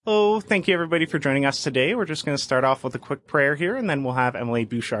Oh, thank you everybody for joining us today. We're just going to start off with a quick prayer here, and then we'll have Emily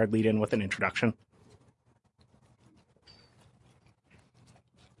Bouchard lead in with an introduction.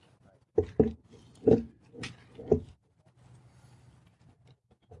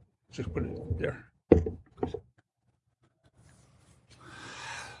 Just put it there.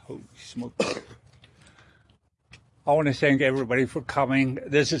 Holy smoke. I want to thank everybody for coming.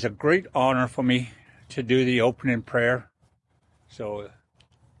 This is a great honor for me to do the opening prayer. So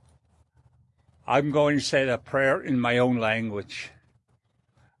I'm going to say the prayer in my own language.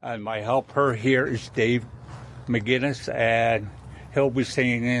 And my helper here is Dave McGinnis, and he'll be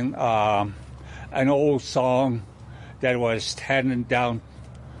singing an old song that was handed down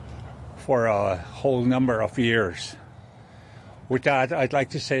for a whole number of years. With that, I'd like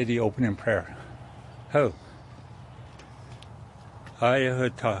to say the opening prayer. Ho.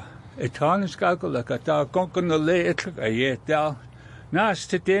 Ayahata. Etanis gagalakata gonkana le etlagayeta. Nas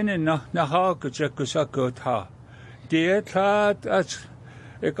tedin na hakujakusakota. Dietlat as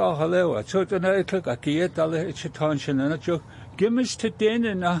ekahalewa. Totana etlagakieta le echitanshananacho. Gimis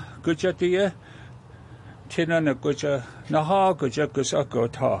tedin na gujatia. Tinana guja naha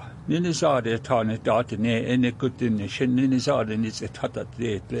gujakusakota. Ninizade tane datine enekutin shin ninizade nits etatat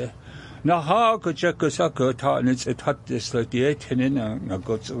de. Naha gujakusakota nits etatis le dietinin na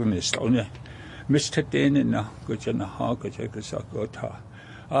gutsunisone. Mr. Denina gujanaha gujakusakota.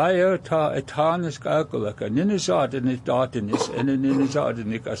 Ayota etanis gagulaka ninizade nit datinis and ninizade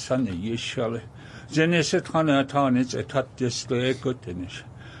nikasani yishale. Zenisatana tanits etatis le gutinish.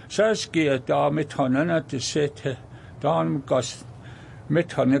 Saskia da mitonana to sete dan gas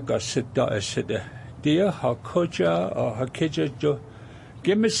mitonica sita esede. Dear hakoja or hakija jo.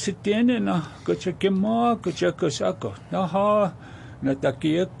 Gimis to dinina, goja gima, goja gosako. Naha,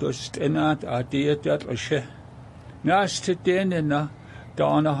 natakia gostinat adia dat oshe. Nas to dinina,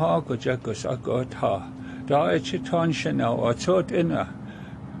 danaha goja gosako ta. Da echiton shana or tot inna.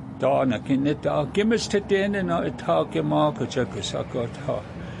 Dana kinita, gimis to dinina, itagima goja gosako ta.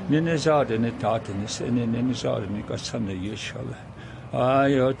 Ninizade nitatinis and ninizade nikasana yishale.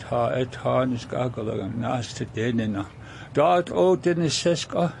 Ayota etanis gagalagan nasta denina. Dat o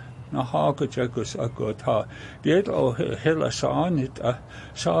deniseska nahakujakus agota. Diet o hilasanit a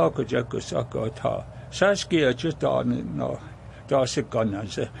sakujakus agota. Saskia jutan no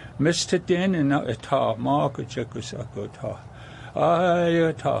dasikanas. Mr. Denina eta markujakus agota.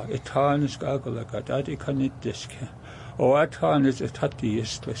 Ayota etanis gagalagat adikanitiske. O atan is a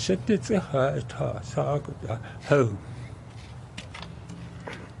tatiist, set it a saguda ho.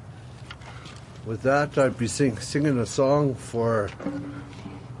 With that, I'd be singing a song for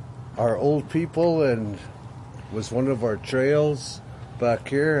our old people, and was one of our trails back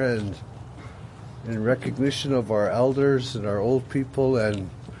here, and in recognition of our elders and our old people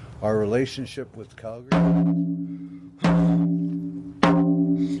and our relationship with Calgary.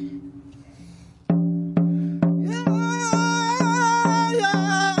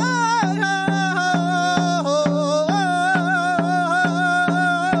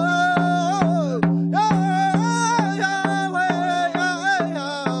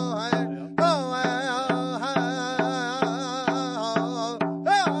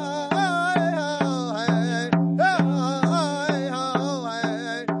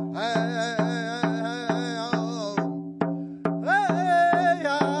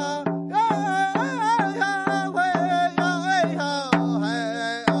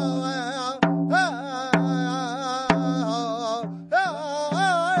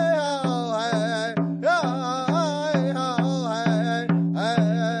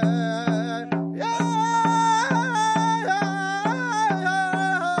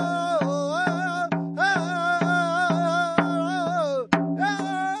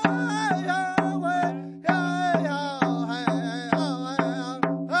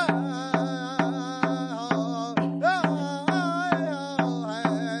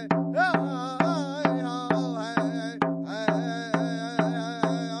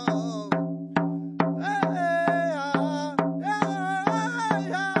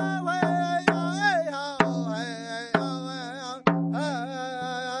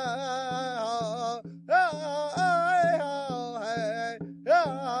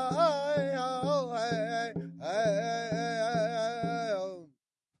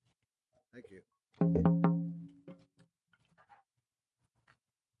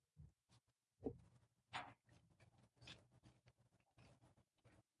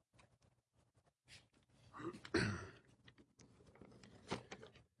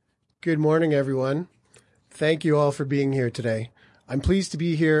 Good morning, everyone. Thank you all for being here today. I'm pleased to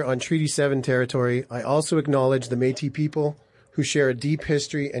be here on Treaty 7 territory. I also acknowledge the Métis people who share a deep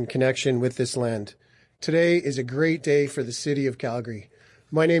history and connection with this land. Today is a great day for the city of Calgary.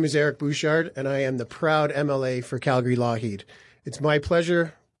 My name is Eric Bouchard, and I am the proud MLA for Calgary-Lougheed. It's my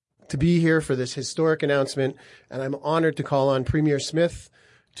pleasure to be here for this historic announcement, and I'm honored to call on Premier Smith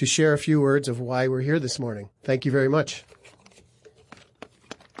to share a few words of why we're here this morning. Thank you very much.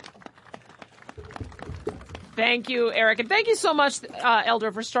 Thank you, Eric. And thank you so much,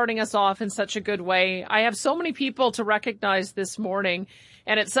 Elder, for starting us off in such a good way. I have so many people to recognize this morning,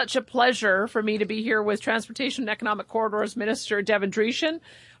 and it's such a pleasure for me to be here with Transportation and Economic Corridors Minister Devin Dreeshen,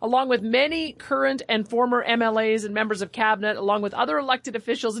 along with many current and former MLAs and members of Cabinet, along with other elected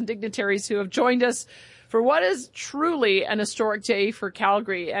officials and dignitaries who have joined us for what is truly an historic day for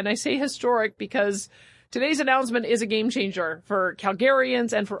Calgary. And I say historic because today's announcement is a game changer for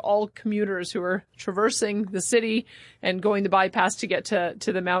Calgarians and for all commuters who are traversing the city and going the bypass to get to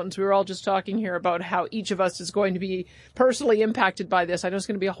the mountains. We were all just talking here about how each of us is going to be personally impacted by this. I know it's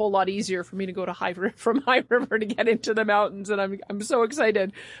going to be a whole lot easier for me to go to from High River to get into the mountains, and I'm so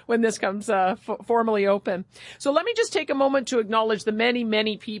excited when this comes formally open. So let me just take a moment to acknowledge the many,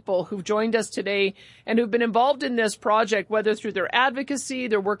 many people who've joined us today and who've been involved in this project, whether through their advocacy,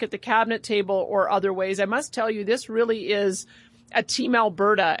 their work at the cabinet table, or other ways. I must tell you, this really is a Team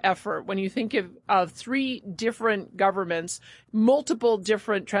Alberta effort. When you think of three different governments, multiple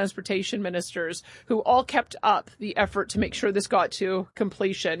different transportation ministers who all kept up the effort to make sure this got to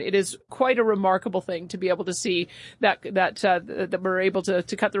completion. It is quite a remarkable thing to be able to see that we're able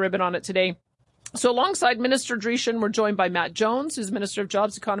to cut the ribbon on it today. So alongside Minister Dreeshen, we're joined by Matt Jones, who's Minister of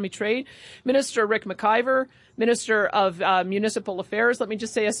Jobs, Economy, Trade, Minister Rick McIver, Minister of Municipal Affairs. Let me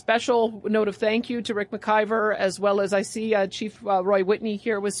just say a special note of thank you to Rick McIver, as well as I see Chief Roy Whitney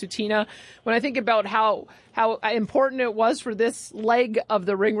here with Sutina. When I think about how important it was for this leg of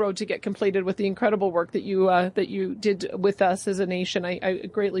the ring road to get completed with the incredible work that you did with us as a nation, I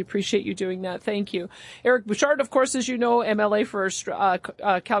greatly appreciate you doing that. Thank you. Eric Bouchard, of course, as you know, MLA for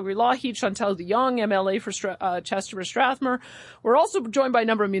Calgary-Lougheed, Chantal de Jong, MLA for Chestermere-Strathmore. We're also joined by a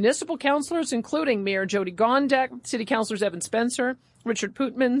number of municipal councillors, including Mayor Jody Gondek, City Councillors Evan Spencer, Richard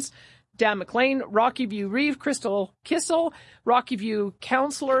Pootmans, Dan McLean, Rocky View Reeve, Crystal Kissel, Rocky View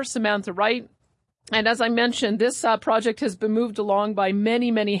Councillor Samantha Wright. And as I mentioned, this project has been moved along by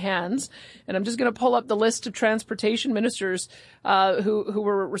many, many hands. And I'm just going to pull up the list of transportation ministers who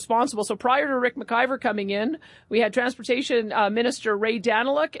were responsible. So prior to Rick McIver coming in, we had Transportation Minister Ray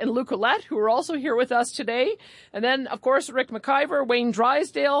Daniluk and Luke Ouellette, who are also here with us today. And then, of course, Rick McIver, Wayne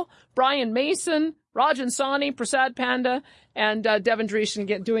Drysdale, Brian Mason, Rajan Sawhney, Prasad Panda, and Devin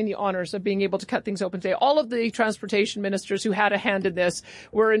Dreeshen doing the honors of being able to cut things open today. All of the transportation ministers who had a hand in this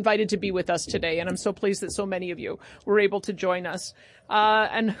were invited to be with us today, and I'm so pleased that so many of you were able to join us.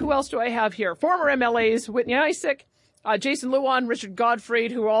 And who else do I have here? Former MLAs, Whitney Isaac, Jason Luan, Richard Godfrey,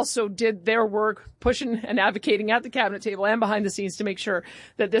 who also did their work pushing and advocating at the cabinet table and behind the scenes to make sure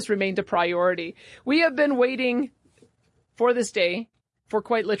that this remained a priority. We have been waiting for this day for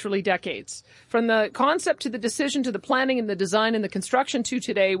quite literally decades. From the concept to the decision to the planning and the design and the construction to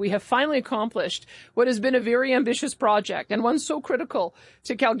today, we have finally accomplished what has been a very ambitious project and one so critical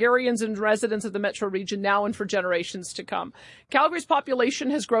to Calgarians and residents of the metro region now and for generations to come. Calgary's population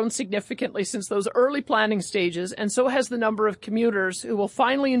has grown significantly since those early planning stages, and so has the number of commuters who will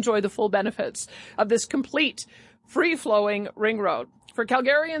finally enjoy the full benefits of this complete, free-flowing ring road. For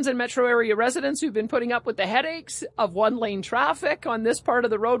Calgarians and metro area residents who've been putting up with the headaches of one-lane traffic on this part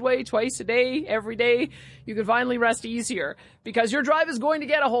of the roadway twice a day, every day, you can finally rest easier because your drive is going to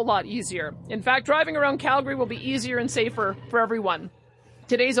get a whole lot easier. In fact, driving around Calgary will be easier and safer for everyone.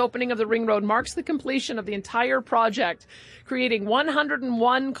 Today's opening of the ring road marks the completion of the entire project, creating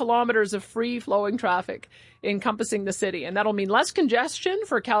 101 kilometers of free-flowing traffic encompassing the city. And that'll mean less congestion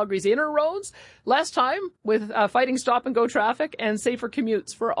for Calgary's inner roads, less time with fighting stop-and-go traffic, and safer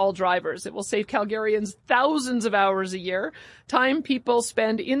commutes for all drivers. It will save Calgarians thousands of hours a year, time people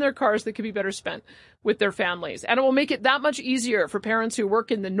spend in their cars that could be better spent with their families. And it will make it that much easier for parents who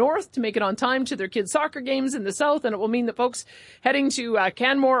work in the north to make it on time to their kids' soccer games in the south. And it will mean that folks heading to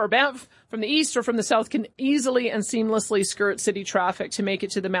Canmore or Banff from the east or from the south can easily and seamlessly skirt city traffic to make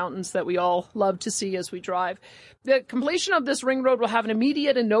it to the mountains that we all love to see as we drive. The completion of this ring road will have an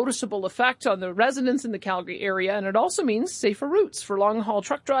immediate and noticeable effect on the residents in the Calgary area, and it also means safer routes for long-haul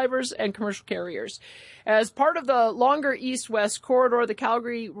truck drivers and commercial carriers. As part of the longer east-west corridor, the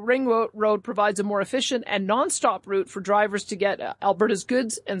Calgary Ring Road provides a more efficient and non-stop route for drivers to get Alberta's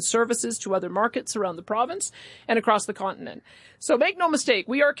goods and services to other markets around the province and across the continent. So make no mistake,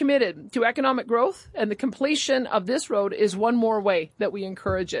 we are committed to to economic growth, and the completion of this road is one more way that we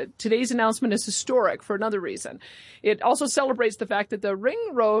encourage it. Today's announcement is historic for another reason. It also celebrates the fact that the Ring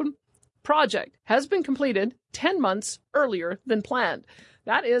Road project has been completed 10 months earlier than planned.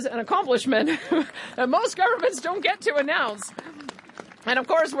 That is an accomplishment that most governments don't get to announce. And of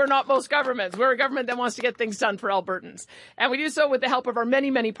course, we're not most governments. We're a government that wants to get things done for Albertans. And we do so with the help of our many,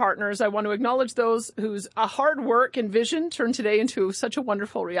 many partners. I want to acknowledge those whose hard work and vision turned today into such a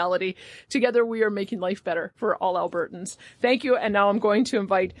wonderful reality. Together, we are making life better for all Albertans. Thank you. And now I'm going to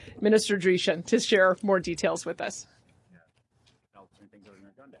invite Minister Dreeshen to share more details with us. I'll turn things over to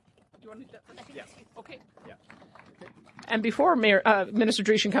Mayor Gondek. Do you want to do that for a second? Yes. Okay. Yeah. And before Minister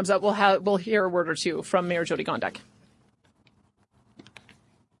Dreeshen comes up, we'll hear a word or two from Mayor Jyoti Gondek.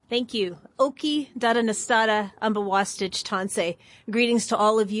 Thank you. Oki, Dadanastada, Ambawastich, Tanse. Greetings to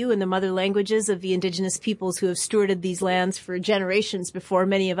all of you in the mother languages of the indigenous peoples who have stewarded these lands for generations before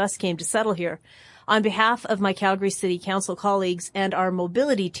many of us came to settle here. On behalf of my Calgary City Council colleagues and our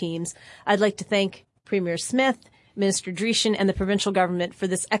mobility teams, I'd like to thank Premier Smith, Minister Dreeshen, and the provincial government for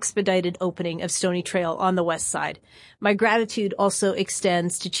this expedited opening of Stoney Trail on the west side. My gratitude also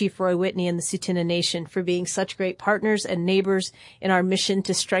extends to Chief Roy Whitney and the Tsuut'ina Nation for being such great partners and neighbors in our mission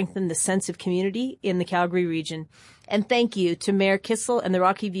to strengthen the sense of community in the Calgary region. And thank you to Mayor Kissel and the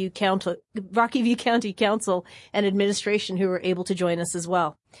Rocky View County Council and administration who were able to join us as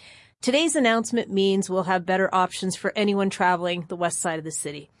well. Today's announcement means we'll have better options for anyone traveling the west side of the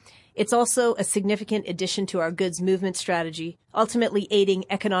city. It's also a significant addition to our goods movement strategy, ultimately aiding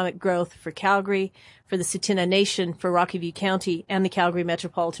economic growth for Calgary, for the Tsuut'ina Nation, for Rocky View County, and the Calgary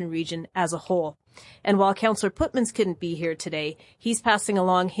metropolitan region as a whole. And while Councillor Putmans couldn't be here today, he's passing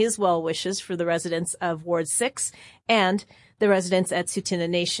along his well wishes for the residents of Ward 6 and the residents at Tsuut'ina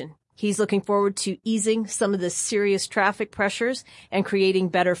Nation. He's looking forward to easing some of the serious traffic pressures and creating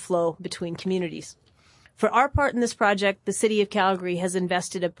better flow between communities. For our part in this project, the City of Calgary has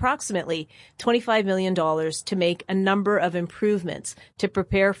invested approximately $25 million to make a number of improvements to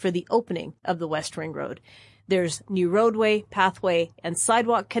prepare for the opening of the West Ring Road. There's new roadway, pathway, and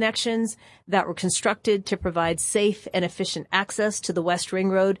sidewalk connections that were constructed to provide safe and efficient access to the West Ring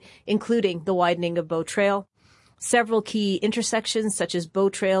Road, including the widening of Bow Trail. Several key intersections, such as Bow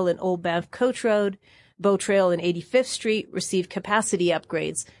Trail and Old Banff Coach Road, Bow Trail and 85th Street, received capacity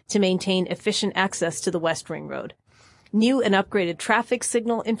upgrades to maintain efficient access to the West Ring Road. New and upgraded traffic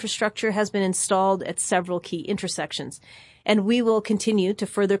signal infrastructure has been installed at several key intersections, and we will continue to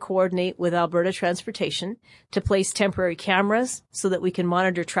further coordinate with Alberta Transportation to place temporary cameras so that we can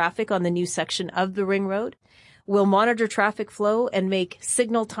monitor traffic on the new section of the Ring Road. We'll monitor traffic flow and make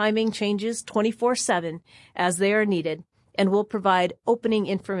signal timing changes 24/7 as they are needed, and we'll provide opening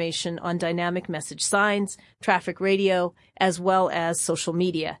information on dynamic message signs, traffic radio, as well as social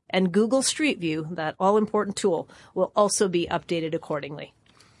media. And Google Street View, that all-important tool, will also be updated accordingly.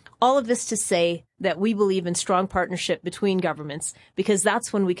 All of this to say that we believe in strong partnership between governments, because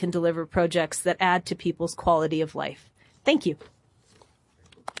that's when we can deliver projects that add to people's quality of life. Thank you.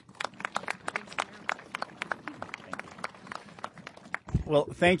 Well,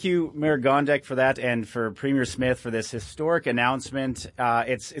 thank you, Mayor Gondek, for that, and for Premier Smith for this historic announcement.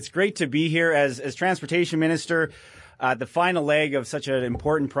 It's great to be here as Transportation Minister. The final leg of such an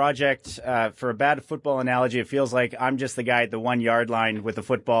important project. For a bad football analogy, it feels like I'm just the guy at the 1 yard line with the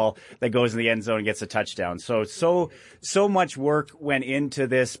football that goes in the end zone and gets a touchdown. So much work went into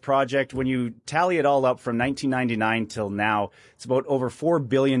this project. When you tally it all up from 1999 till now, it's about over $4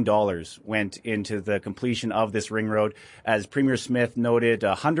 billion went into the completion of this ring road. As Premier Smith noted,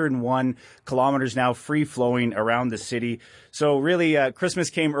 101 kilometers now free flowing around the city. So really, Christmas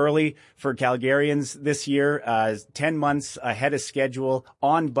came early for Calgarians this year, 10 months ahead of schedule,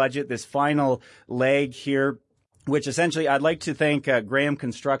 on budget, this final leg here, which essentially I'd like to thank Graham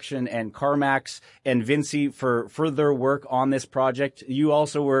Construction and CarMax and Vinci for their work on this project. You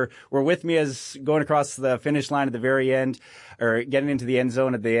also were with me as going across the finish line at the very end, or getting into the end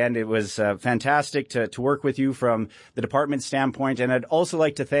zone at the end. It was fantastic to work with you from the department standpoint. And I'd also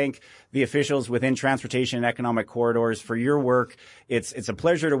like to thank the officials within Transportation and Economic Corridors for your work. It's a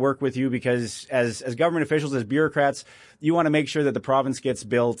pleasure to work with you, because as government officials, as bureaucrats, you want to make sure that the province gets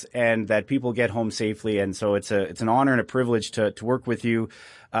built and that people get home safely. And so it's an honor and a privilege to work with you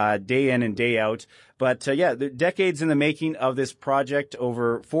day in and day out. But the decades in the making of this project,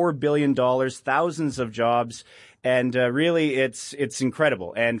 over $4 billion, thousands of jobs. And really, it's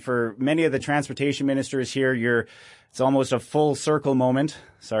incredible. And for many of the transportation ministers here, it's almost a full circle moment.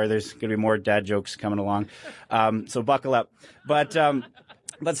 Sorry, there's going to be more dad jokes coming along. So buckle up. But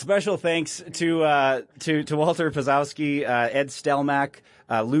But special thanks to Walter Pazowski, Ed Stelmach,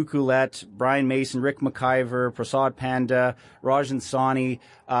 Luke Ouellette, Brian Mason, Rick McIver, Prasad Panda, Rajan Sani,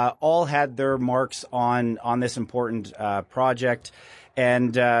 all had their marks on this important project.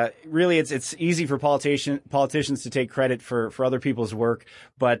 And really, it's easy for politicians to take credit for other people's work,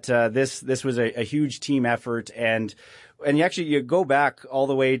 but this was a huge team effort. And you go back all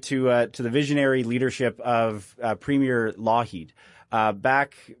the way to the visionary leadership of Premier Lougheed.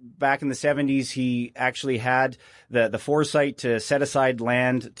 Back in the 70s, he actually had the foresight to set aside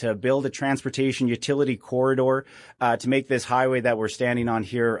land to build a transportation utility corridor to make this highway that we're standing on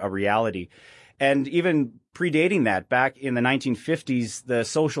here a reality. And even predating that, back in the 1950s, the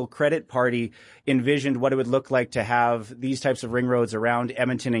Social Credit Party envisioned what it would look like to have these types of ring roads around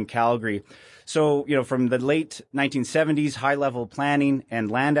Edmonton and Calgary. So, from the late 1970s, high-level planning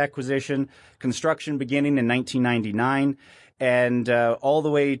and land acquisition, construction beginning in 1999, and all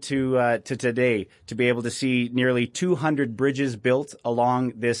the way to today, to be able to see nearly 200 bridges built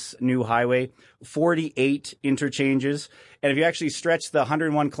along this new highway, 48 interchanges. And if you actually stretch the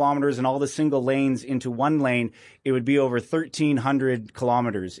 101 kilometers and all the single lanes into one lane, it would be over 1,300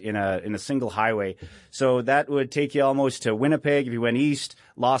 kilometers in a single highway. So that would take you almost to Winnipeg if you went east,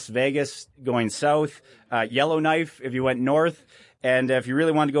 Las Vegas going south, Yellowknife if you went north. And if you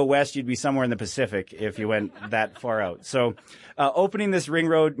really wanted to go west, you'd be somewhere in the Pacific if you went that far out. So opening this ring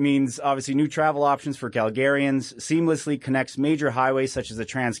road means obviously new travel options for Calgarians, seamlessly connects major highways such as the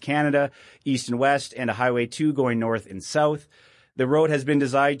Trans-Canada, East and West, and a Highway 2 going north and south. The road has been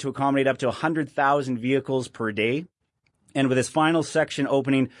designed to accommodate up to 100,000 vehicles per day. And with this final section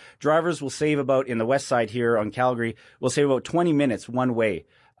opening, drivers will save about, in the west side here on Calgary, will save about 20 minutes one way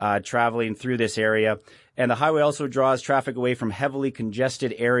traveling through this area. And the highway also draws traffic away from heavily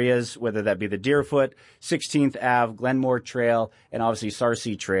congested areas, whether that be the Deerfoot, 16th Ave, Glenmore Trail, and obviously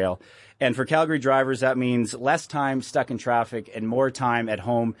Sarcee Trail. And for Calgary drivers, that means less time stuck in traffic and more time at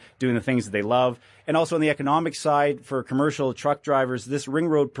home doing the things that they love. And also on the economic side, for commercial truck drivers, this ring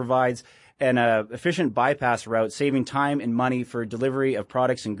road provides an efficient bypass route, saving time and money for delivery of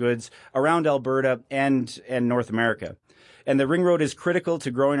products and goods around Alberta and North America. And the ring road is critical to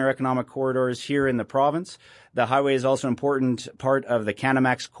growing our economic corridors here in the province. The highway is also an important part of the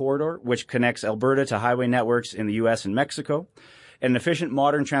Canamax corridor, which connects Alberta to highway networks in the U.S. and Mexico. An efficient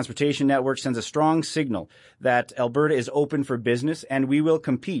modern transportation network sends a strong signal that Alberta is open for business, and we will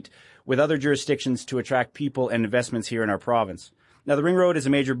compete with other jurisdictions to attract people and investments here in our province. Now, the ring road is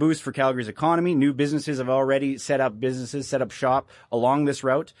a major boost for Calgary's economy. New businesses have already set up shop along this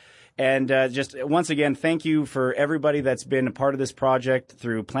route. And just once again, thank you for everybody that's been a part of this project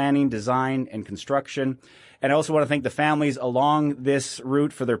through planning, design, and construction. And I also want to thank the families along this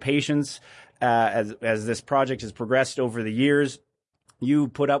route for their patience as this project has progressed over the years. You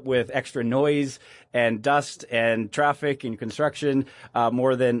put up with extra noise and dust and traffic and construction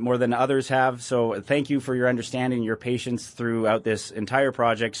more than others have. So thank you for your understanding and your patience throughout this entire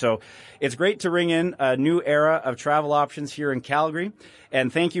project. So it's great to ring in a new era of travel options here in Calgary.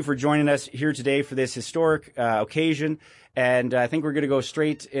 And thank you for joining us here today for this historic occasion. And I think we're going to go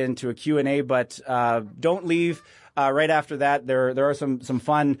straight into a Q&A, but don't leave. Right after that, there are some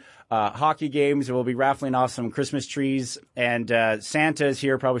fun hockey games. We'll be raffling off some Christmas trees, and Santa is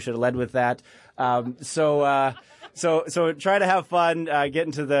here. Probably should have led with that. So try to have fun, get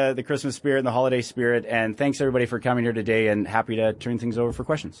into the Christmas spirit and the holiday spirit. And thanks everybody for coming here today, and happy to turn things over for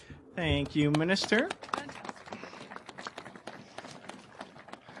questions. Thank you, Minister.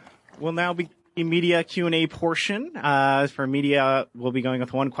 We'll now be media Q&A portion. For media, we'll be going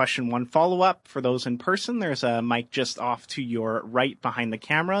with one question, one follow-up. For those in person, there's a mic just off to your right behind the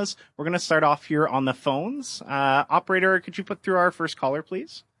cameras. We're going to start off here on the phones. Operator, could you put through our first caller,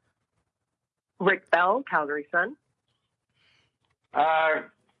 please? Rick Bell, Calgary Sun.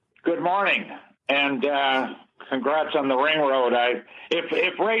 Good morning, and congrats on the ring road.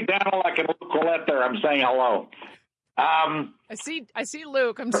 If Ray Danilek and Luke Ouellette there, I'm saying hello. I see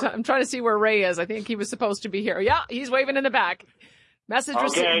Luke. I'm trying to see where Ray is. I think he was supposed to be here. Yeah, he's waving in the back. Message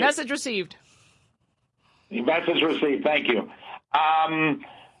received. Message received. Thank you.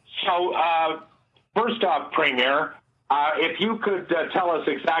 First off, Premier, if you could tell us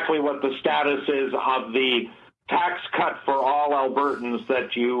exactly what the status is of the tax cut for all Albertans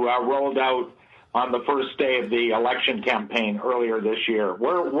that you rolled out on the first day of the election campaign earlier this year.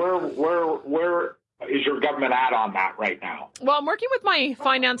 Where is your government at on that right now? Well, I'm working with my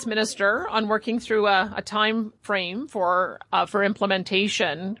finance minister on working through a time frame for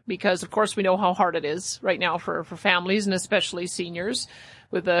implementation, because of course we know how hard it is right now for families and especially seniors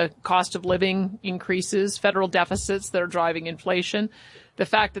with the cost of living increases, federal deficits that are driving inflation. the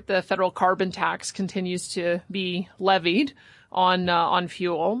fact that the federal carbon tax continues to be levied on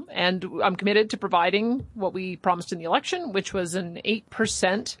fuel. And I'm committed to providing what we promised in the election, which was an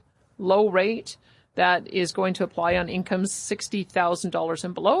 8% low rate that is going to apply on incomes $60,000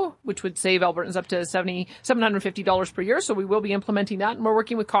 and below, which would save Albertans up to $750 per year. So we will be implementing that. And we're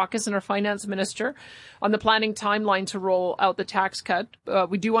working with caucus and our finance minister on the planning timeline to roll out the tax cut.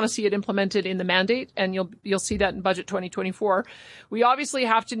 We do want to see it implemented in the mandate, and you'll see that in budget 2024. We obviously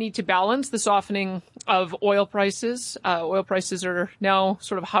need to balance the softening of oil prices. Oil prices are now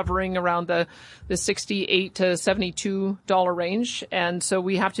sort of hovering around the $68 to $72 range. And so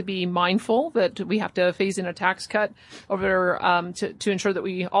we have to be mindful that we have to phase in a tax cut over to ensure that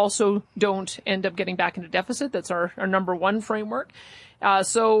we also don't end up getting back into deficit. That's our number one framework.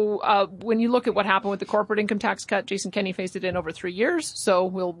 So when you look at what happened with the corporate income tax cut, Jason Kenney phased it in over 3 years. So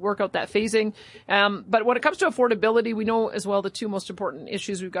we'll work out that phasing. But when it comes to affordability, we know as well the two most important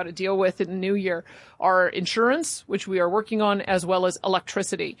issues we've got to deal with in the new year are insurance, which we are working on, as well as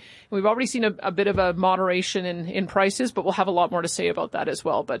electricity. We've already seen a bit of a moderation in prices, but we'll have a lot more to say about that as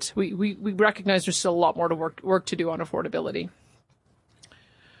well. But we recognize there's still a lot more to work to do on affordability.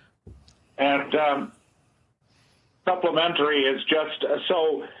 And supplementary is just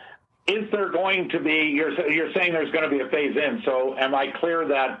so. Is there going to be? You're saying there's going to be a phase in. So am I clear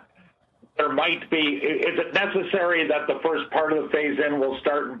that there might be? Is it necessary that the first part of the phase in will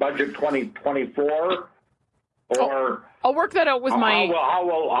start in budget 2024, or? I'll work that out with my.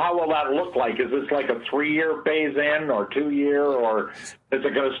 How will that look like? Is this like a 3-year phase in, or 2-year, or is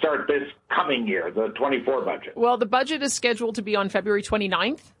it going to start this coming year, the 24 budget? Well, the budget is scheduled to be on February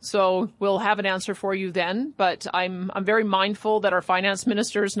 29th, so we'll have an answer for you then. But I'm very mindful that our finance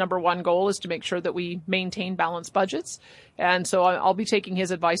minister's number one goal is to make sure that we maintain balanced budgets, and so I'll be taking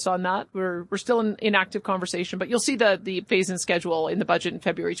his advice on that. We're still in active conversation, but you'll see the phase-in schedule in the budget in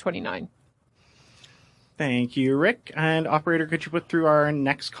February 29. Thank you, Rick. And operator, could you put through our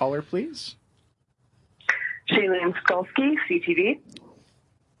next caller, please? Shailene Skolsky, CTV.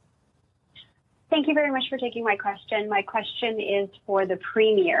 Thank you very much for taking my question. My question is for the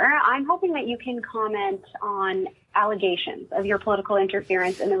Premier. I'm hoping that you can comment on allegations of your political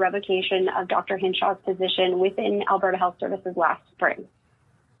interference in the revocation of Dr. Hinshaw's position within Alberta Health Services last spring.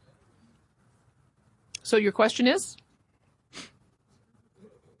 So your question is?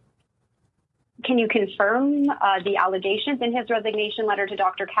 Can you confirm the allegations? In his resignation letter to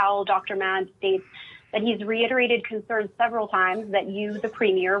Dr. Cowell, Dr. Mann states that he's reiterated concerns several times that you, the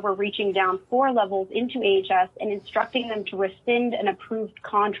Premier, were reaching down 4 levels into AHS and instructing them to rescind an approved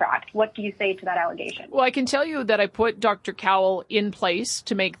contract. What do you say to that allegation? Well, I can tell you that I put Dr. Cowell in place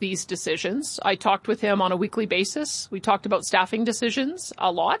to make these decisions. I talked with him on a weekly basis. We talked about staffing decisions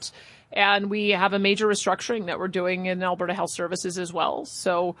a lot. And we have a major restructuring that we're doing in Alberta Health Services as well.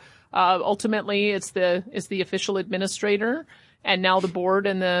 So ultimately, it's the official administrator and now the board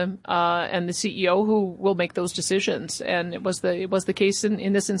and the CEO who will make those decisions. And it was the case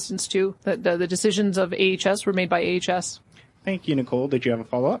in this instance too. That the decisions of AHS were made by AHS. Thank you, Nicole. Did you have a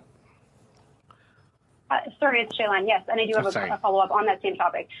follow-up? Sorry, it's Shailene. Yes, and I do have a follow-up on that same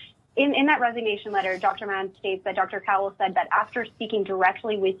topic. In that resignation letter, Dr. Mann states that Dr. Cowell said that after speaking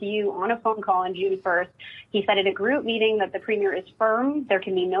directly with you on a phone call on June 1st, he said at a group meeting that the Premier is firm, there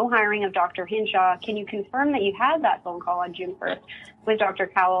can be no hiring of Dr. Hinshaw. Can you confirm that you had that phone call on June 1st with Dr.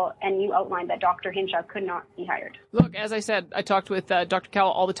 Cowell and you outlined that Dr. Hinshaw could not be hired? Look, as I said, I talked with Dr.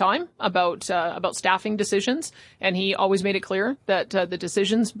 Cowell all the time about staffing decisions, and he always made it clear that the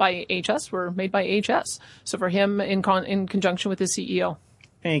decisions by AHS were made by AHS. So for him, in conjunction with his CEO.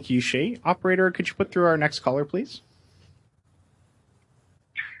 Thank you, Shay. Operator, could you put through our next caller, please?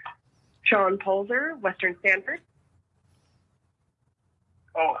 Sean Polzer, Western Stanford.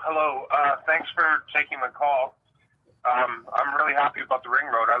 Oh, hello. Thanks for taking my call. I'm really happy about the ring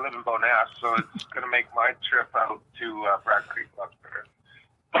road. I live in Bowness, so it's going to make my trip out to Bragg Creek much better.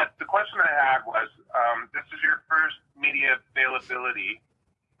 But the question I had was, this is your first media availability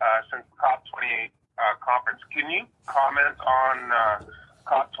since the COP28 conference. Can you comment on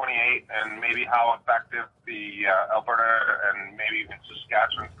COP28 and maybe how effective the Alberta and maybe even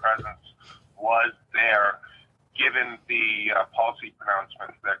Saskatchewan's presence was there, given the policy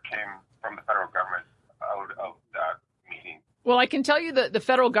pronouncements that came from the federal government out of that meeting? Well, I can tell you that the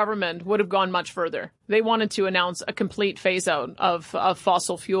federal government would have gone much further. They wanted to announce a complete phase out of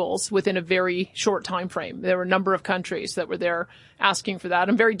fossil fuels within a very short time frame. There were a number of countries that were there asking for that.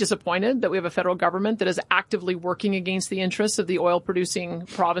 I'm very disappointed that we have a federal government that is actively working against the interests of the oil-producing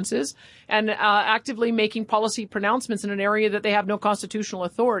provinces and actively making policy pronouncements in an area that they have no constitutional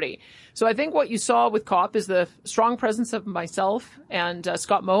authority. So I think what you saw with COP is the strong presence of myself and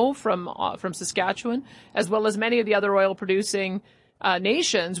Scott Moe from Saskatchewan, as well as many of the other oil-producing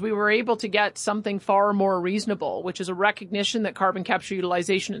nations. We were able to get something far more reasonable, which is a recognition that carbon capture,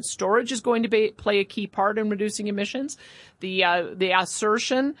 utilization, and storage is going to play a key part in reducing emissions. The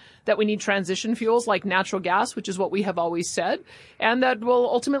assertion that we need transition fuels like natural gas, which is what we have always said, and that will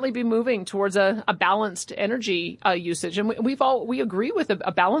ultimately be moving towards a balanced energy usage. And we agree with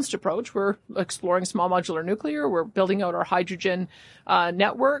a balanced approach. We're exploring small modular nuclear. We're building out our hydrogen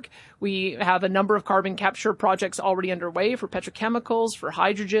network. We have a number of carbon capture projects already underway for petrochemicals, for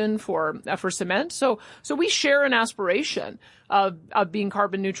hydrogen, for cement. So we share an aspiration of being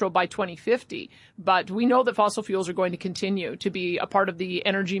carbon neutral by 2050. But we know that fossil fuels are going to continue to be a part of the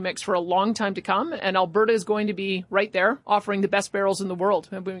energy mix for a long time to come. And Alberta is going to be right there offering the best barrels in the world.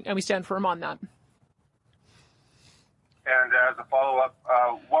 And we stand firm on that. And as a follow-up,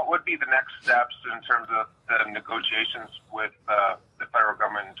 what would be the next steps in terms of the negotiations with the federal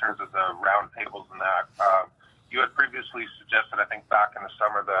government in terms of the roundtables and that? You had previously suggested, I think back in the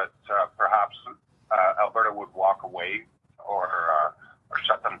summer, that perhaps Alberta would walk away or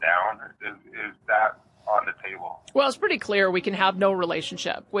shut them down. Is that on the table? Well, it's pretty clear we can have no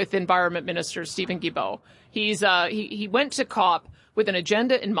relationship with Environment Minister Stephen Guilbeault. He went to COP with an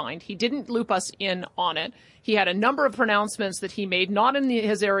agenda in mind. He didn't loop us in on it. He had a number of pronouncements that he made, not in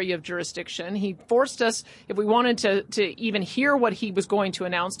his area of jurisdiction. He forced us, if we wanted to even hear what he was going to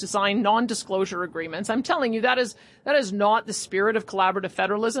announce, to sign non-disclosure agreements. I'm telling you, that is not the spirit of collaborative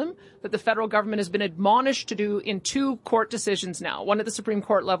federalism that the federal government has been admonished to do in 2 court decisions now, one at the Supreme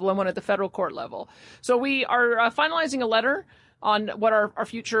Court level and one at the federal court level. So we are finalizing a letter on what our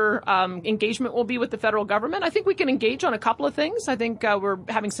future engagement will be with the federal government. I think we can engage on a couple of things. I think we're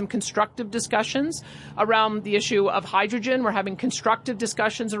having some constructive discussions around the issue of hydrogen. We're having constructive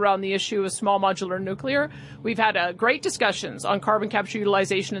discussions around the issue of small modular nuclear. We've had great discussions on carbon capture,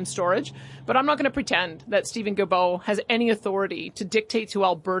 utilization, and storage. But I'm not going to pretend that Stephen Guilbeault has any authority to dictate to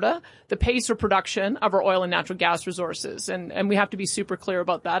Alberta the pace of production of our oil and natural gas resources. And we have to be super clear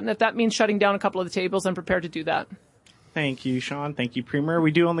about that. And if that means shutting down a couple of the tables, I'm prepared to do that. Thank you, Sean. Thank you, Premier.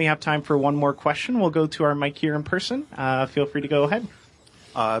 We do only have time for one more question. We'll go to our mic here in person. Feel free to go ahead.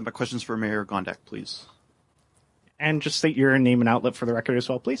 My question's for Mayor Gondek, please. And just state your name and outlet for the record as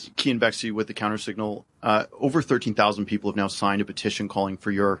well, please. Kean Bexey with the Countersignal. Over 13,000 people have now signed a petition calling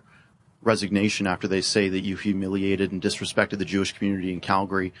for your resignation after they say that you humiliated and disrespected the Jewish community in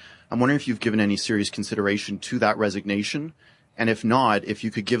Calgary. I'm wondering if you've given any serious consideration to that resignation. And if not, if you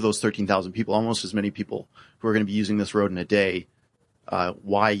could give those 13,000 people, almost as many people who are going to be using this road in a day,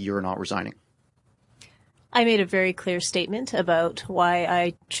 why you're not resigning. I made a very clear statement about why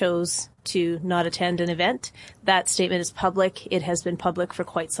I chose to not attend an event. That statement is public. It has been public for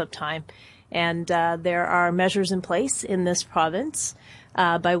quite some time. And there are measures in place in this province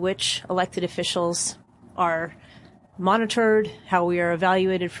by which elected officials are monitored, how we are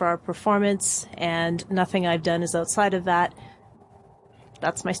evaluated for our performance, and nothing I've done is outside of that.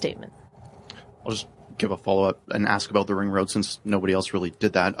 That's my statement. I'll just give a follow-up and ask about the ring road since nobody else really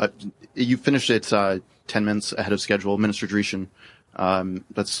did that. You finished it 10 minutes ahead of schedule. Minister Dreeshen,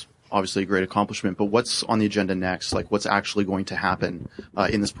 that's obviously a great accomplishment, but what's on the agenda next? Like, what's actually going to happen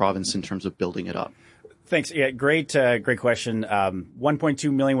in this province in terms of building it up? Thanks. Yeah, great question.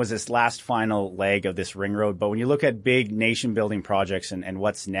 1.2 million was this last final leg of this ring road. But when you look at big nation building projects and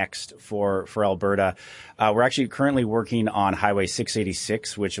what's next for Alberta, we're actually currently working on Highway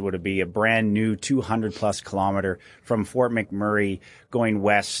 686, which would be a brand new 200 plus kilometer from Fort McMurray going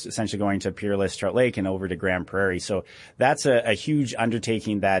west, essentially going to Peerless, Trout Lake, and over to Grand Prairie. So that's a huge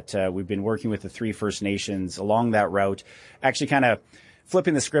undertaking that we've been working with the 3 First Nations along that route, actually kind of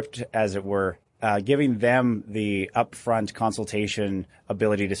flipping the script, as it were. Giving them the upfront consultation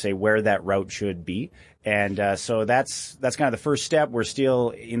ability to say where that route should be. And so that's kind of the first step. We're still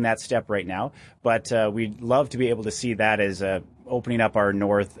in that step right now, but we'd love to be able to see that as opening up our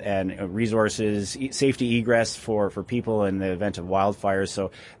north and resources, safety egress for people in the event of wildfires. So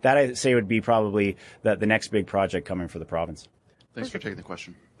that, I'd say, would be probably the next big project coming for the province. Thanks for taking the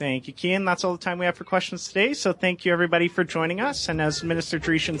question. Thank you, Kean. That's all the time we have for questions today. So thank you, everybody, for joining us. And as Minister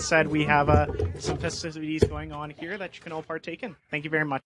Dreeshen said, we have some festivities going on here that you can all partake in. Thank you very much.